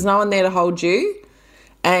there to hold you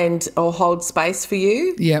or hold space for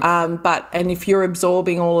you. Yeah. And if you're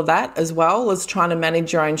absorbing all of that as well as trying to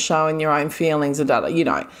manage your own show and your own feelings,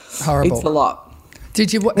 horrible. It's a lot. Who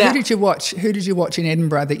did you watch in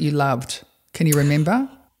Edinburgh that you loved? Can you remember?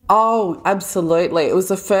 Oh, absolutely. It was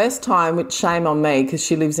the first time, which shame on me because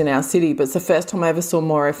she lives in our city, but it's the first time I ever saw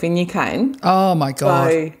Maura Finucane. Oh, my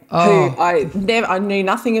God. Who I knew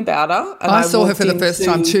nothing about her. And I saw her for the first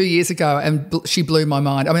time 2 years ago and she blew my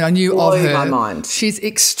mind. I mean, I knew of her. Blew my mind. She's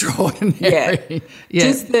extraordinary. Yeah.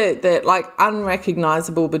 Just the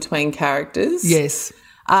unrecognisable between characters. Yes.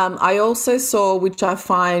 I also saw, which I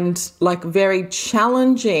find very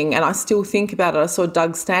challenging, and I still think about it, I saw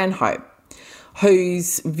Doug Stanhope,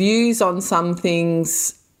 whose views on some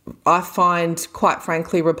things I find, quite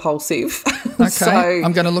frankly, repulsive. Okay, so,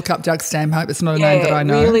 I'm going to look up Doug Stanhope. It's not a name that I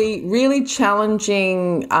know. Really, really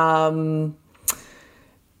challenging.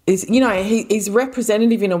 He's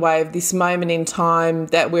representative in a way of this moment in time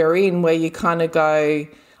that we're in, where you kind of go,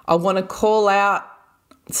 I want to call out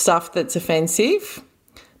stuff that's offensive,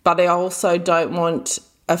 but I also don't want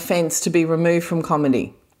offence to be removed from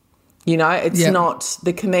comedy. It's not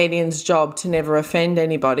the comedian's job to never offend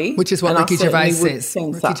anybody. Which is what Ricky Gervais says.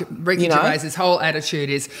 Ricky Gervais' whole attitude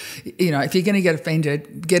is, if you're going to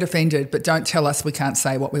get offended, but don't tell us we can't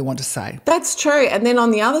say what we want to say. That's true. And then on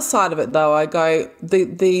the other side of it, though, I go,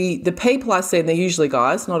 the people I see, and they're usually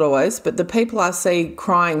guys, not always, but the people I see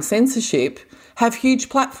crying censorship have huge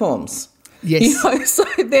platforms. Yes. So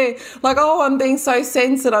they're like, oh, I'm being so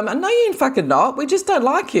censored. No, you're fucking not. We just don't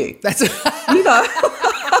like you. That's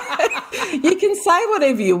you can say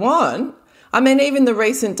whatever you want. I mean, even the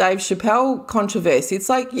recent Dave Chappelle controversy, it's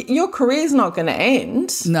like your career's not going to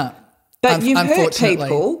end. No. But you've hurt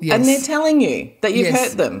people and they're telling you that you've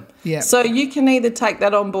hurt them. Yeah. So you can either take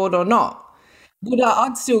that on board or not. But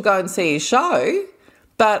I'd still go and see his show,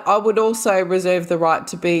 but I would also reserve the right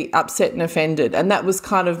to be upset and offended. And that was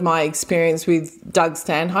kind of my experience with Doug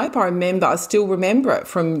Stanhope. I still remember it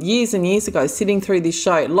from years and years ago, sitting through this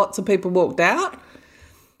show. Lots of people walked out.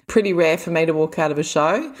 Pretty rare for me to walk out of a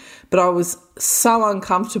show, but I was so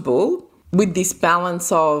uncomfortable with this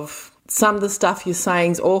balance of some of the stuff you're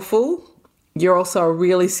saying is awful. You're also a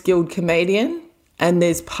really skilled comedian, and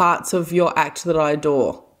there's parts of your act that I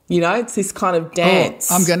adore. It's this kind of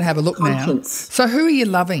dance. I'm going to have a look conscience. now. So who are you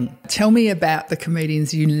loving? Tell me about the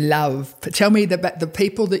comedians you love. Tell me about the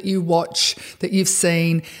people that you watch, that you've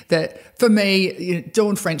seen, that for me,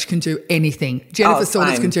 Dawn French can do anything. Jennifer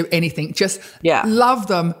Saunders can do anything. Just love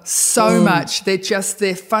them so much.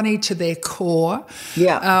 They're funny to their core.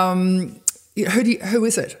 Yeah. Who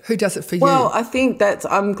is it? Who does it for you? Well, I think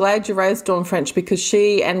I'm glad you raised Dawn French, because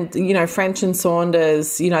she and, French and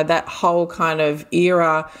Saunders, that whole kind of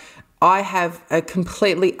era, I have a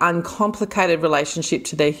completely uncomplicated relationship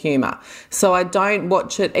to their humour. So I don't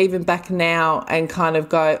watch it even back now and kind of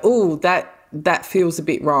go, oh, that feels a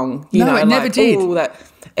bit wrong. It never did.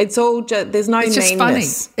 It's all just, there's no it's just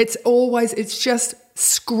meanness. Funny. It's just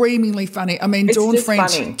screamingly funny. I mean, Dawn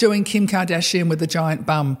French doing Kim Kardashian with a giant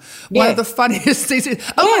bum. One of the funniest things is,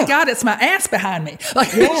 my God, it's my ass behind me.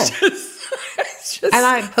 It's just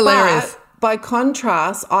hilarious. By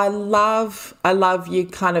contrast, I love you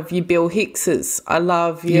kind of your Bill Hickses. I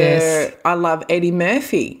love Eddie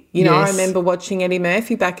Murphy. I remember watching Eddie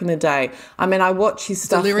Murphy back in the day. I mean, I watch his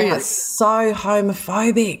stuff now. It's so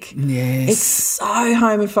homophobic. Yes. It's so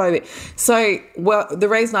homophobic. So, the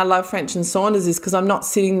reason I love French and Saunders is because I'm not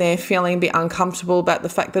sitting there feeling a bit uncomfortable about the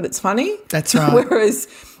fact that it's funny. That's right. Whereas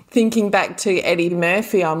thinking back to Eddie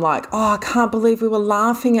Murphy, I'm like, I can't believe we were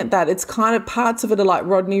laughing at that. It's kind of, parts of it are like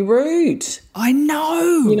Rodney Rude. I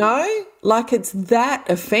know. Like it's that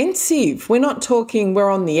offensive. We're not talking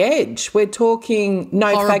we're on the edge. We're talking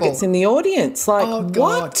no horrible. Faggots in the audience. Like, God,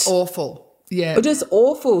 what? Awful. Yeah. But just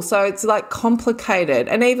awful. So it's like complicated.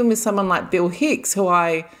 And even with someone like Bill Hicks, who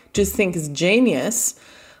I just think is genius,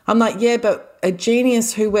 I'm like, but a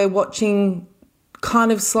genius who we're watching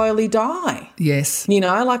kind of slowly die. Yes.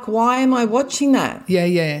 Like, why am I watching that?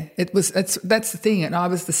 Yeah. That's the thing. And I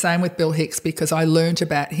was the same with Bill Hicks, because I learnt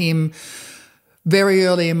about him very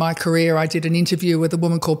early in my career. I did an interview with a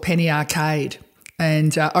woman called Penny Arcade.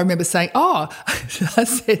 And I remember saying, I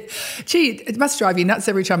said, gee, it must drive you nuts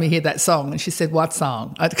every time you hear that song. And she said, what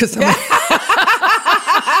song? Because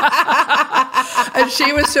and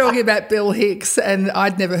she was talking about Bill Hicks, and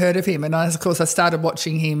I'd never heard of him. And of course, I started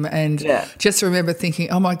watching him and just remember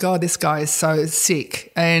thinking, oh, my God, this guy is so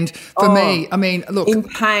sick. And for me, I mean, look. In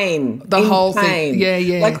pain. The whole thing.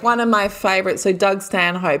 Yeah. Like one of my favourites, so Doug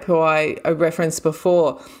Stanhope, who I referenced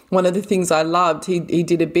before, one of the things I loved, he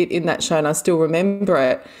did a bit in that show, and I still remember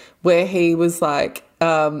it, where he was like,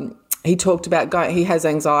 he talked about he has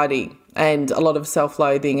anxiety and a lot of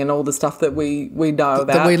self-loathing and all the stuff that we know about.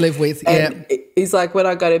 That we live with, and he's like, when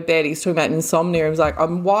I go to bed, he's talking about insomnia. He's like,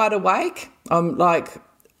 I'm wide awake. I'm like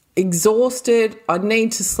exhausted. I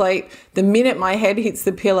need to sleep. The minute my head hits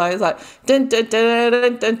the pillow, it's like, dun, dun, dun,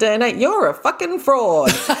 dun, dun, dun, dun, you're a fucking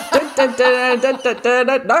fraud. Dun, dun, dun, dun, dun, dun,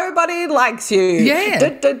 dun, nobody likes you. Yeah.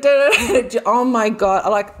 Dun, dun, dun, dun. Oh, my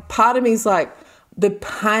God. Like, part of me is like, the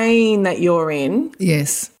pain that you're in.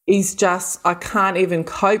 Yes. Is just, I can't even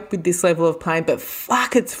cope with this level of pain, but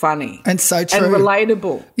fuck, it's funny. And so true. And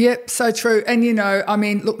relatable. Yep, so true. And, I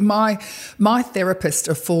mean, look, my therapist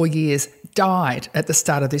of 4 years died at the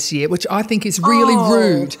start of this year, which I think is really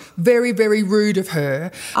rude, very, very rude of her.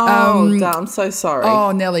 I'm so sorry.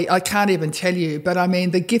 Oh, Nelly, I can't even tell you. But, I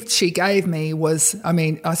mean, the gift she gave me was,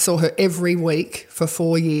 I saw her every week for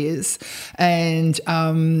 4 years, and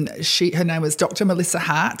her name was Dr. Melissa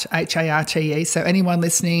Hart, Harte. So anyone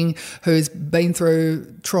listening who's been through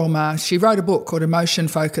trauma, she wrote a book called Emotion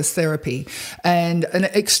Focused Therapy, and an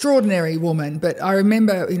extraordinary woman. But I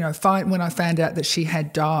remember, when I found out that she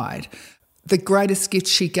had died, the greatest gift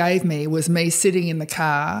she gave me was me sitting in the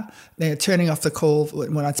car, turning off the call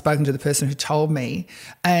when I'd spoken to the person who told me,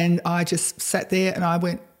 and I just sat there and I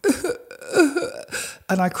went,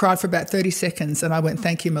 and I cried for about 30 seconds, and I went,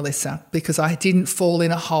 thank you, Melissa, because I didn't fall in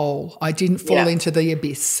a hole. I didn't fall into the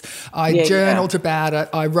abyss. I journaled about it.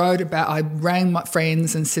 I rang my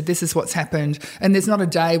friends and said, this is what's happened. And there's not a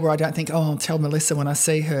day where I don't think, I'll tell Melissa when I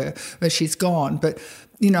see her, but she's gone. But,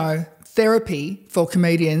 therapy for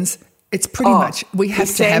comedians, it's pretty much, we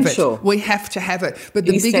have to have it. We have to have it. But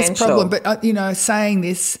the biggest problem, saying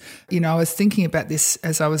this, I was thinking about this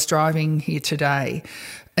as I was driving here today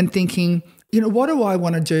and thinking, what do I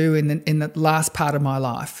want to do in the last part of my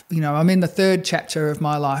life? I'm in the third chapter of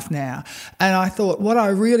my life now. And I thought, what I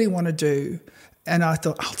really want to do, and I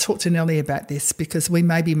thought, I'll talk to Nelly about this because we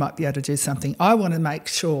maybe might be able to do something. I want to make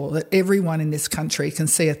sure that everyone in this country can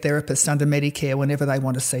see a therapist under Medicare whenever they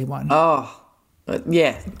want to see one. Oh,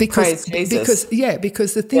 yeah, because Jesus.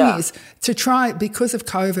 because the thing is because of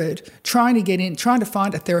COVID, trying to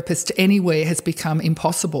find a therapist anywhere has become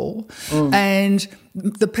impossible. And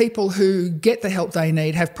the people who get the help they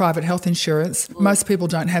need have private health insurance. Most people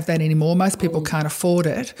don't have that anymore. Most people can't afford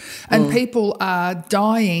it. And people are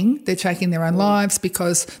dying. They're taking their own lives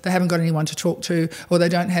because they haven't got anyone to talk to, or they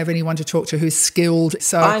don't have anyone to talk to who's skilled.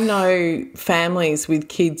 So I know families with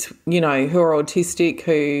kids, you know, who are autistic,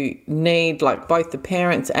 who need, like, both the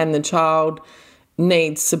parents and the child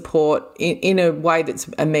need support in a way that's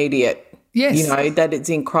immediate. Yes. You know, that it's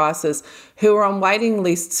in crisis, who are on waiting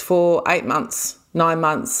lists for 8 months, 9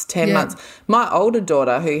 months, 10 months. My older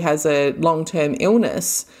daughter, who has a long-term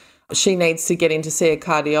illness, she needs to get in to see a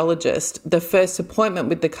cardiologist. The first appointment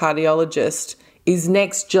with the cardiologist is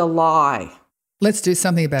next July. Let's do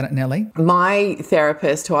something about it, Nelly. My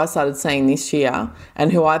therapist, who I started seeing this year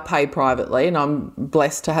and who I pay privately, and I'm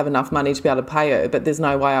blessed to have enough money to be able to pay her, but there's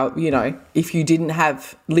no way, if you didn't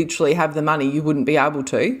literally have the money, you wouldn't be able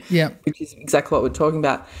to, which is exactly what we're talking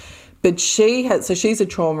about. But she's a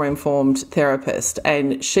trauma-informed therapist,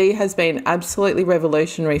 and she has been absolutely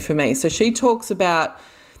revolutionary for me. So she talks about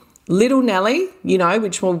little Nelly, you know,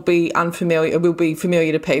 which will be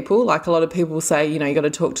familiar to people. Like, a lot of people say, you know, you got to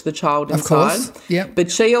talk to the child inside. Of course, yeah.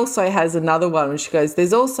 But she also has another one, and she goes,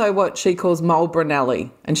 there's also what she calls Marlborough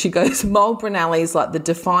Nelly. And she goes, Marlborough Nelly is like the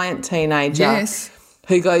defiant teenager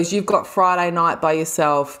who goes, you've got Friday night by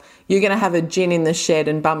yourself, you're going to have a gin in the shed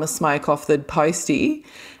and bum a smoke off the postie.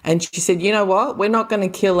 And she said, you know what, we're not going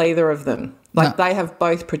to kill either of them. Like, they have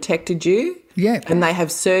both protected you. Yeah. And they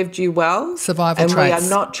have served you well. Survival and traits. We are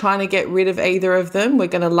not trying to get rid of either of them. We're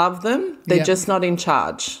going to love them. They're just not in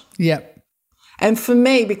charge. Yeah. And for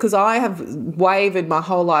me, because I have wavered my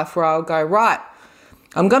whole life where I'll go, right,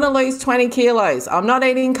 I'm going to lose 20 kilos. I'm not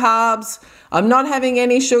eating carbs. I'm not having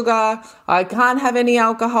any sugar. I can't have any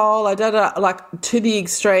alcohol. Like, to the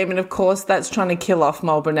extreme. And, of course, that's trying to kill off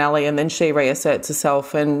Marlborough Nelly, and then she reasserts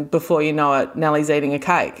herself, and before you know it, Nelly's eating a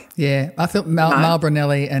cake. Yeah, I thought Marlborough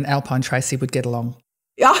Nelly and Alpine Tracy would get along.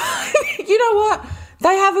 You know what?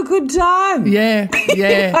 They have a good time. Yeah.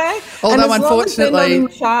 Okay? Although, and unfortunately, as long as they're not in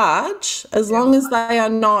charge, as long as they are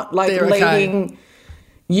not, like, leading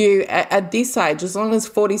you at this age, as long as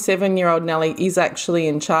 47-year-old Nelly is actually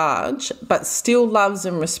in charge but still loves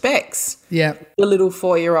and respects the little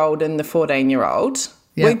 4-year-old and the 14-year-old,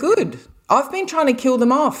 we're good. I've been trying to kill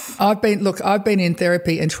them off. I've been in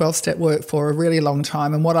therapy and 12-step work for a really long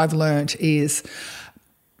time, and what I've learnt is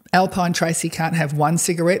Alpine Tracy can't have one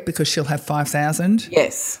cigarette because she'll have 5,000.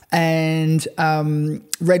 Yes. And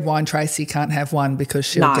Red Wine Tracy can't have one because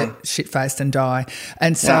she'll get shit-faced and die.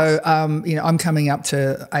 And so, I'm coming up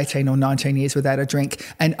to 18 or 19 years without a drink.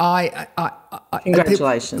 And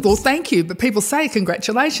congratulations. Well, thank you. But people say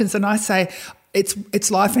congratulations, and I say,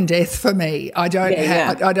 it's life and death for me. I don't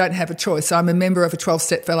have a choice. I'm a member of a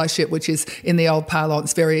 12-step fellowship, which is in the old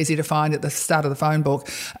parlance very easy to find at the start of the phone book,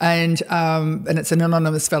 and it's an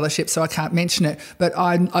anonymous fellowship, so I can't mention it. But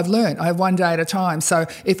I've learned I have one day at a time. So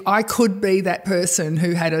if I could be that person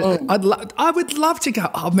who had I would love to go.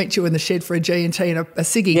 I'll meet you in the shed for a G&T and a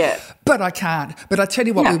ciggy. Yeah. But I can't. But I tell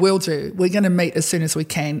you what, we will do. We're going to meet as soon as we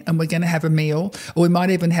can, and we're going to have a meal, or we might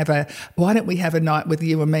even have why don't we have a night with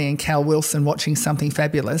you and me and Cal Wilson watching something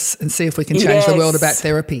fabulous and see if we can change the world about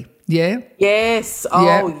therapy. Yeah? Yes.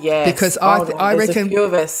 Oh, yes. Because I reckon a few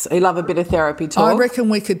of us who love a bit of therapy talk. I reckon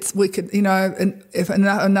we could, and if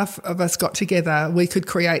enough of us got together, we could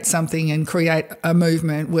create something and create a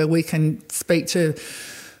movement where we can speak to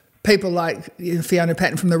people like Fiona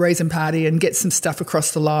Patton from the Reason Party and get some stuff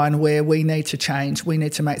across the line where we need to change. We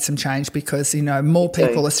need to make some change because, more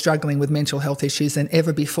people are struggling with mental health issues than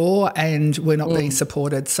ever before, and we're not being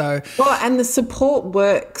supported. So, and the support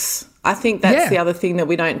works. I think that's the other thing that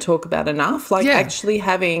we don't talk about enough. Like actually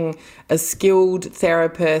having a skilled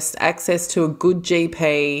therapist, access to a good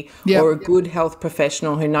GP or a good health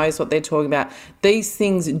professional who knows what they're talking about. These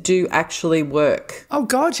things do actually work. Oh,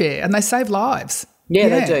 God, yeah. And they save lives. Yeah,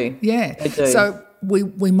 they do. Yeah. They do. So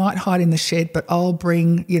we might hide in the shed, but I'll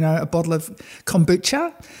bring, a bottle of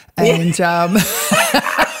kombucha and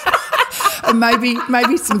and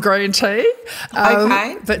maybe some green tea.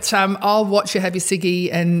 Okay. But I'll watch you have your ciggy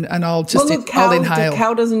and I'll just I'll inhale.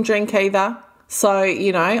 Cal doesn't drink either. So,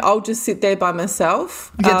 I'll just sit there by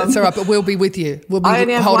myself. Yeah, that's all right, but we'll be with you. We'll be I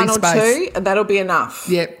only have holding one or space. two, and that'll be enough.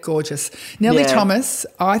 Yep, gorgeous. Nelly Thomas,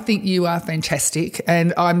 I think you are fantastic,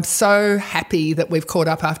 and I'm so happy that we've caught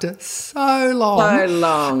up after so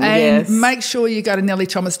long. And make sure you go to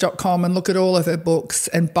nellythomas.com and look at all of her books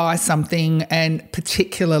and buy something, and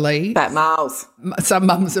particularly Fat Miles. Some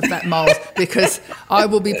mums of Fat Miles, because I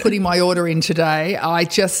will be putting my order in today. I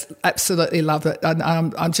just absolutely love it. And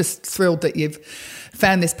I'm just thrilled that you've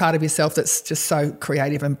found this part of yourself that's just so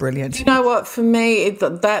creative and brilliant. You know what? For me,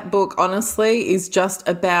 that book, honestly, is just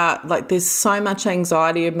about, like, there's so much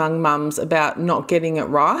anxiety among mums about not getting it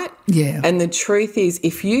right. Yeah. And the truth is,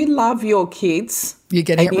 if you love your kids You're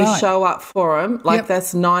getting and it you right. show up for them, like, Yep.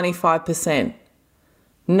 that's 95%.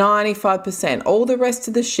 95%. All the rest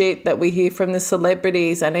of the shit that we hear from the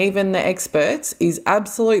celebrities and even the experts is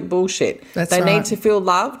absolute bullshit. That's they right. need to feel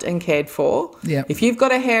loved and cared for. Yep. If you've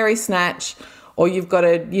got a hairy snatch or you've got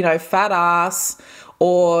a, fat ass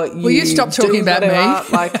or you... Will you stop talking about whatever,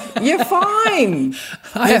 me? Like, you're fine.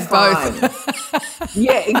 I You're have both. fine.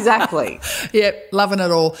 Yeah, exactly. Yep, loving it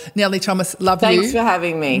all. Nelly Thomas, love Thanks you. for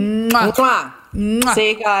having me. Mwah. Mwah. Mwah.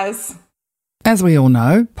 See you guys. As we all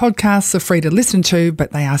know, podcasts are free to listen to,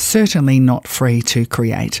 but they are certainly not free to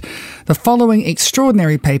create. The following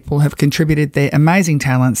extraordinary people have contributed their amazing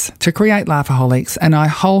talents to create Laughaholics, and I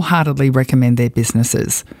wholeheartedly recommend their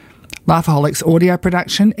businesses. Laughaholics audio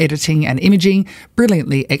production, editing and imaging,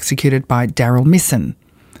 brilliantly executed by Daryl Misson.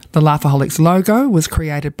 The Laughaholics logo was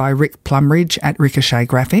created by Rick Plumridge at Ricochet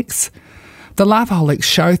Graphics. The Laughaholics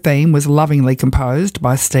show theme was lovingly composed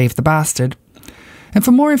by Steve the Bastard. And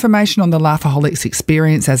for more information on the Laughaholics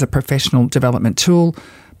experience as a professional development tool,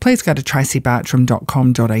 please go to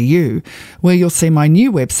tracybartram.com.au, where you'll see my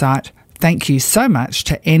new website. Thank you so much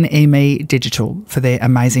to NME Digital for their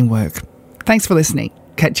amazing work. Thanks for listening.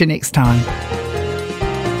 Catch you next time.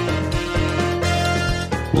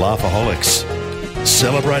 Laughaholics.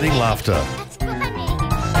 Celebrating laughter.